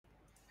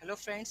Hello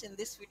friends, in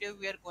this video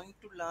we are going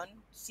to learn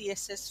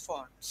CSS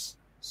fonts.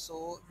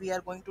 So we are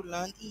going to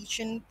learn each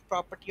and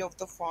property of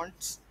the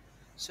fonts.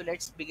 So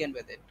let's begin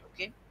with it.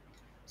 Okay.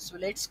 So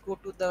let's go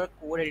to the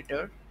code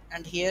editor,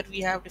 and here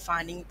we have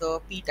defining the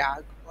p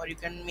tag, or you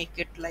can make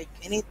it like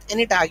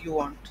any tag you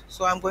want.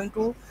 So I'm going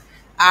to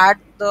add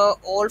the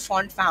all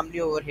font family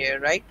over here,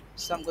 right?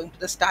 So I'm going to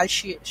the style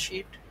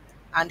sheet,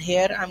 and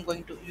here I'm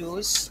going to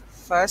use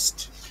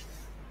first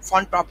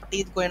font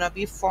property is going to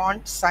be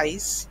font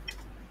size.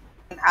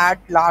 Can add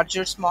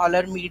larger,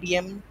 smaller,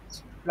 medium,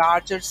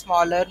 larger,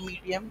 smaller,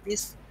 medium.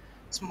 This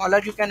smaller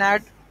you can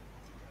add.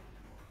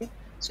 Okay.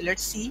 So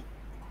let's see.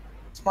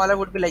 Smaller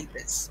would be like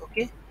this.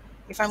 Okay.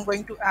 If I'm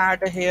going to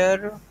add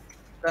here,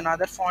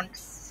 another font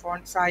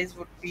size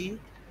would be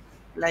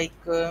like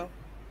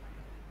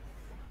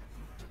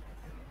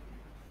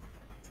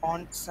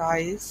font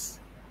size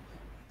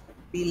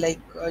be like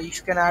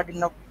you can add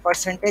in a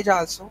percentage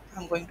also.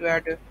 I'm going to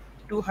add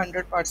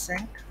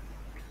 200%.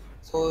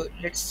 So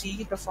let's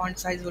see, the font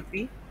size would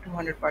be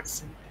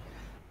 200%.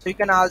 So you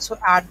can also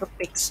add the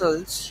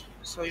pixels,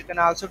 so you can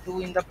also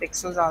do in the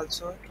pixels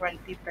also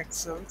 20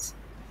 pixels.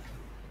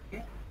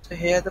 Okay, so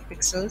here the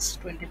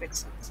pixels 20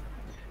 pixels.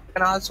 You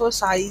can also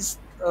size,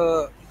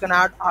 you can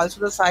add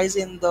also the size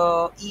in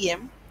the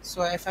em.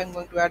 So if I'm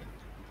going to add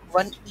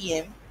 1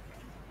 em,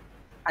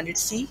 and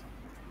it's see,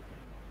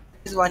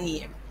 is 1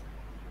 em,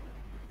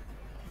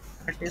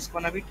 it is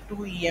gonna be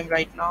 2 em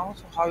right now.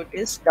 So how it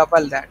is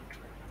double that.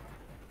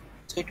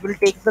 So it will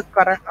take the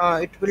current,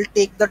 it will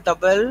take the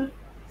double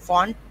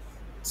font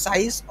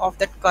size of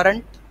that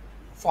current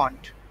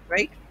font,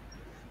 right?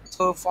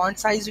 So font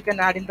size you can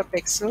add in the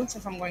pixels.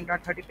 If I'm going to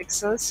add 30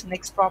 pixels,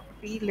 next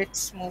property,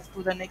 let's move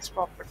to the next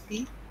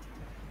property,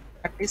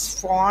 that is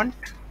font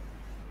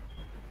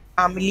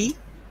family,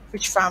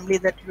 which family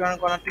that you are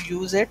going to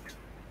use it.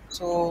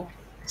 So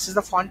this is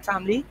the font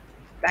family,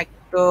 like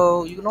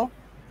the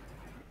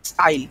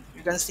style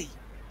you can see.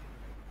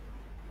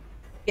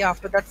 Okay,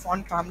 after that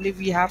font family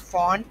we have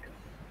font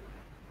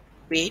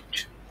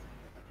weight,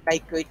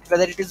 like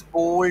whether it is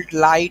bold,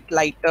 light,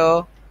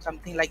 lighter,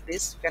 something like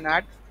this you can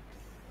add.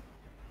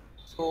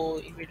 So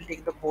it will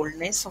take the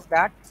boldness of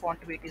that.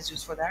 Font weight is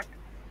used for that.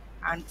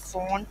 And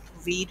font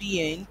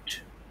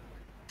variant,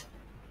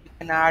 you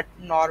can add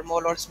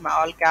normal or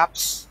small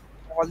caps.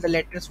 All the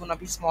letters gonna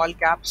be small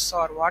caps,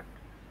 or what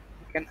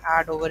you can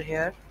add over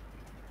here,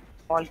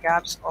 small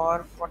caps.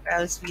 Or what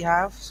else we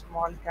have,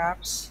 small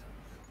caps,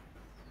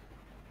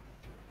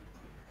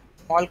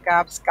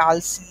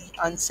 calci,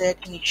 unset,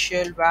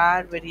 initial,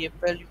 var,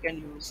 variable you can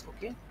use.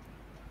 Okay,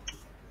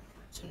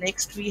 so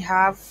next we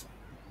have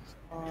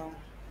um,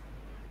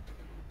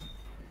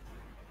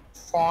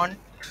 font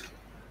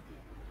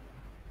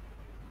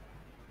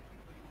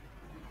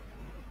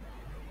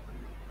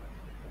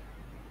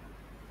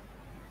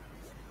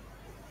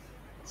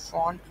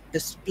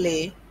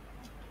display.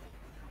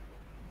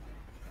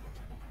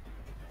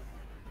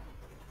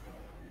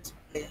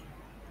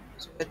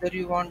 So whether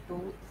you want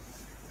to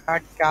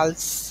add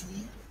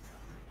calci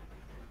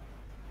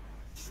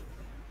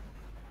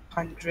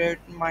 100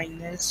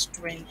 minus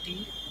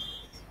 20.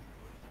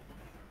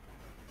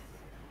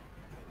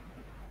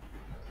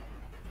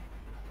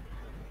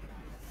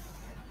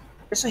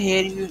 So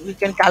here you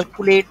can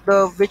calculate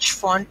the which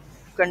font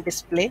you can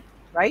display,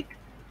 right?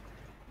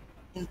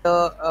 In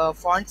the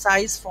font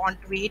size, font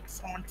weight,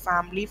 font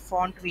family,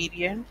 font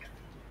variant,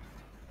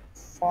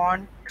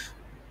 font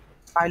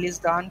style is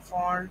done,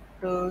 font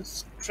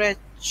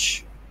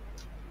stretch.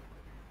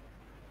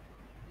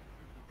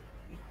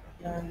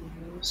 You can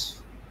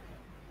use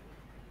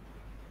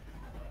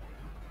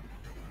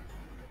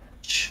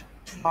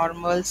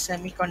normal,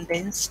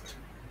 semi-condensed.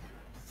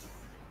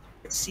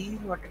 Let's see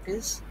what it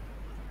is.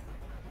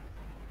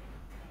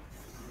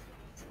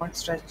 Font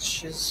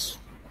stretch is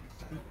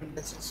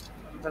this is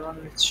another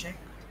one. Let's check.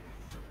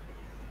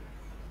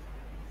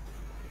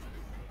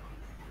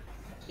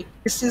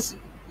 This is,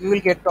 you will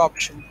get the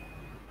option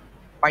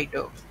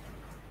wider.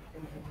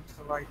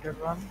 The wider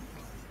one.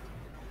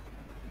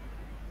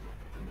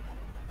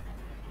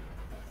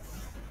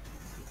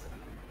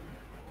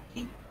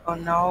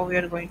 Now we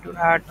are going to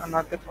add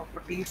another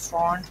property,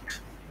 font.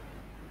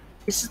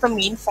 This is the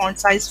main font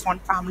size,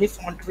 font family,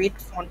 font weight,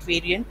 font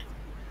variant.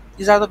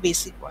 These are the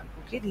basic one.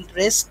 Okay, the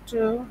rest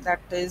that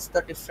is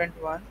the different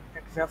one.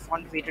 That we have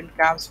font variant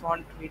caps,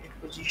 font weighted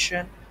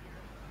position.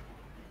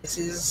 This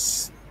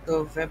is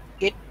the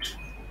WebKit.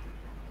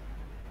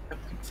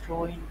 WebKit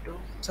flow into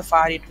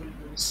Safari it will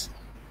use.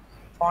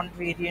 Font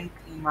variant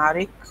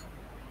numeric.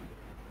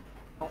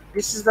 No,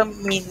 this is the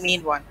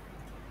main one.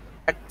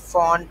 That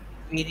font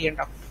variant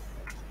up.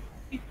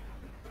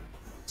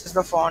 This is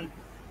the font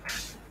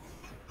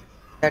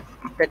that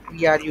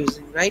we are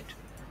using, right?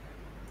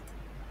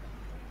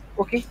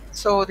 Okay,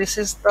 so this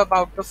is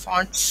about the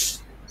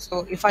fonts.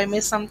 So if I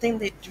miss something,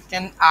 that you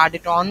can add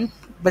it on,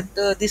 but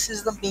this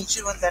is the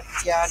major one that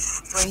we are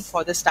doing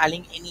for the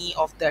styling any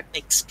of the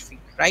text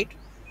field, right?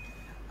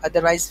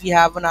 Otherwise we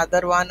have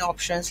another one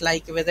options,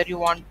 like whether you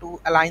want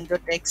to align the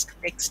text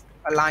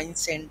align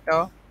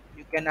center,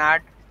 you can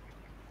add.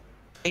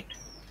 right?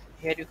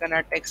 Here you can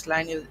add text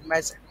line,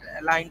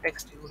 line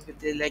text it will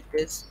be like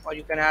this, or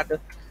you can add the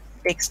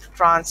text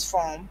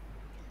transform,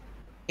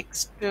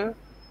 text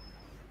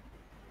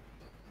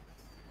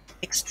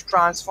text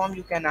transform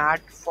you can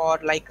add for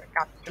like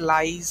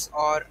capitalize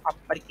or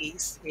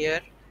uppercase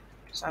here.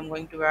 So I'm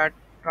going to add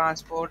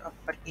transport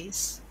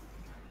uppercase.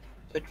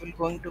 So it will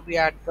going to be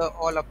at the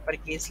all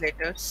uppercase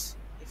letters.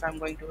 If I'm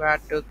going to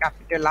add the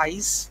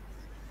capitalize,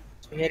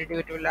 so here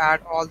it will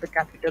add all the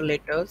capital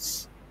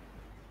letters,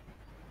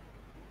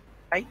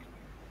 right?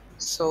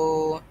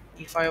 So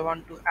if I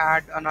want to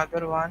add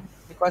another one,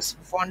 because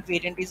font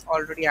variant is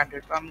already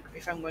added, so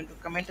if I'm going to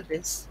comment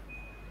this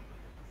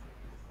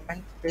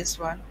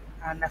one,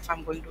 and if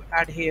I'm going to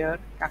add here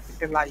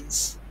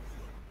capitalize,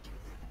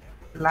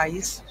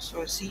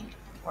 so see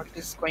what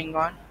is going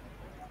on.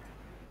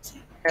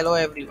 See, hello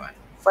everyone.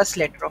 First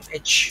letter of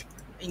H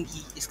in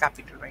E is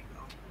capital right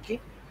now. Okay.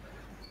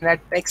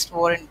 That text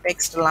for in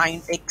text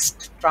line,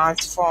 text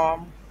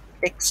transform,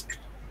 text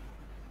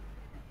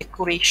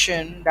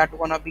decoration that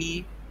gonna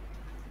be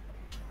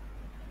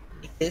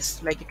like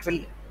this. Like it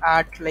will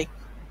add like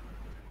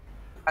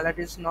color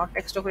is not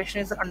text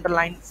decoration is the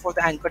underline for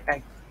the anchor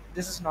tag.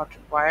 This is not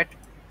required.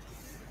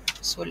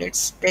 So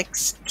let's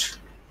text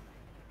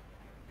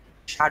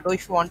shadow.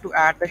 If you want to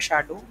add the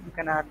shadow, you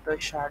can add the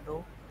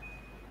shadow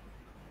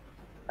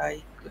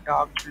like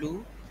dark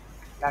blue.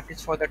 That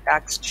is for the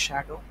text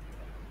shadow.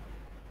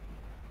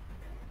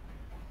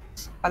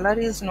 Color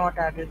is not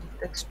added.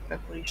 Text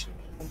decoration.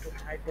 I'm going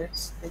to hide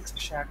this text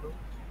shadow.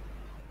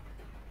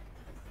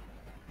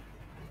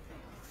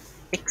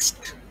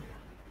 Text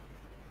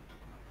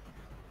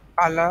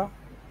color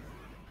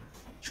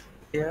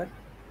here.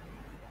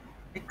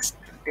 Text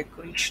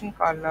decoration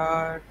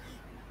color.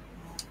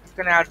 You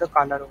can add the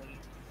color only.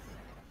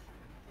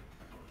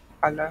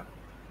 Color.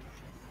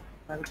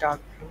 Maybe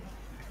dark blue.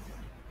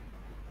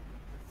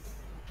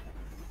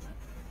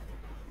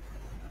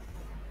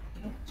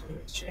 Okay, so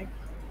let's check.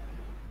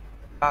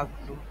 Dark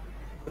blue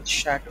with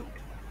shadow.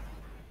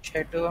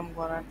 Shadow. I'm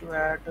gonna to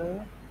add.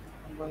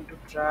 I'm going to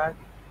drag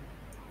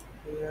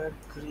here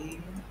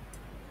green.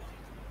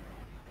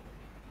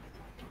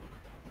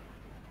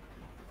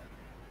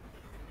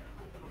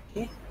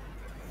 Okay.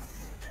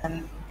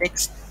 And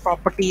text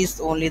properties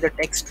only the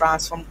text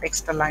transform,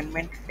 text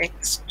alignment,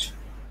 text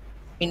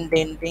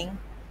indenting.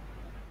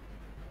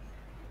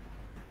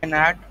 And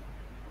add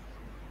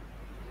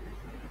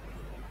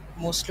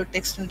mostly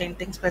text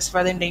indenting.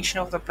 Specify the indentation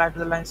of the apply to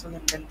the lines on the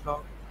indent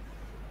block.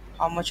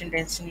 How much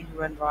indentation you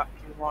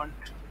want.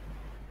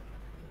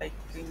 Like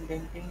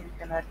indenting, you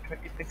can add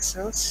 20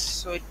 pixels.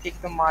 So it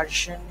take the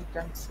margin. You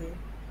can say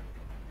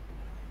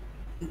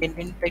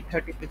indenting take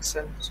 30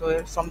 pixels.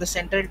 So from the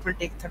center, it will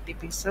take 30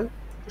 pixels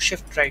to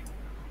shift right.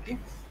 Okay.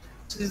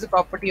 So this is the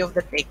property of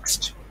the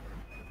text.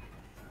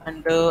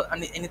 And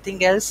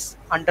anything else?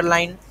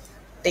 Underline,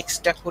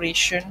 text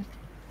decoration,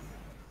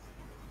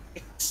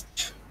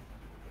 text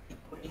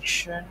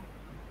decoration,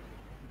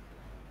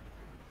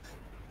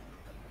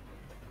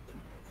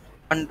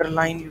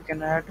 underline you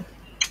can add.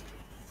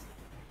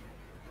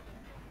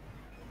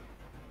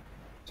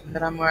 So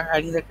here I'm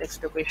adding the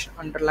text decoration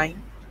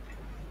underline.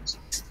 So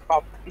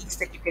properties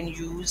that you can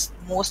use,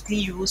 mostly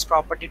use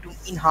property to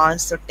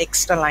enhance the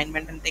text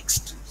alignment and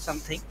text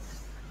something.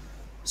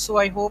 So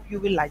I hope you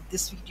will like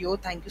this video.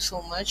 Thank you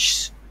so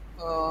much.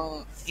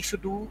 If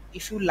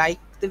you like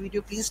the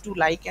video, please do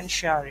like and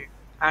share it,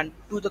 and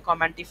do the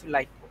comment if you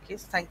like. Okay,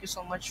 thank you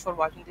so much for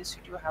watching this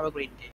video. Have a great day.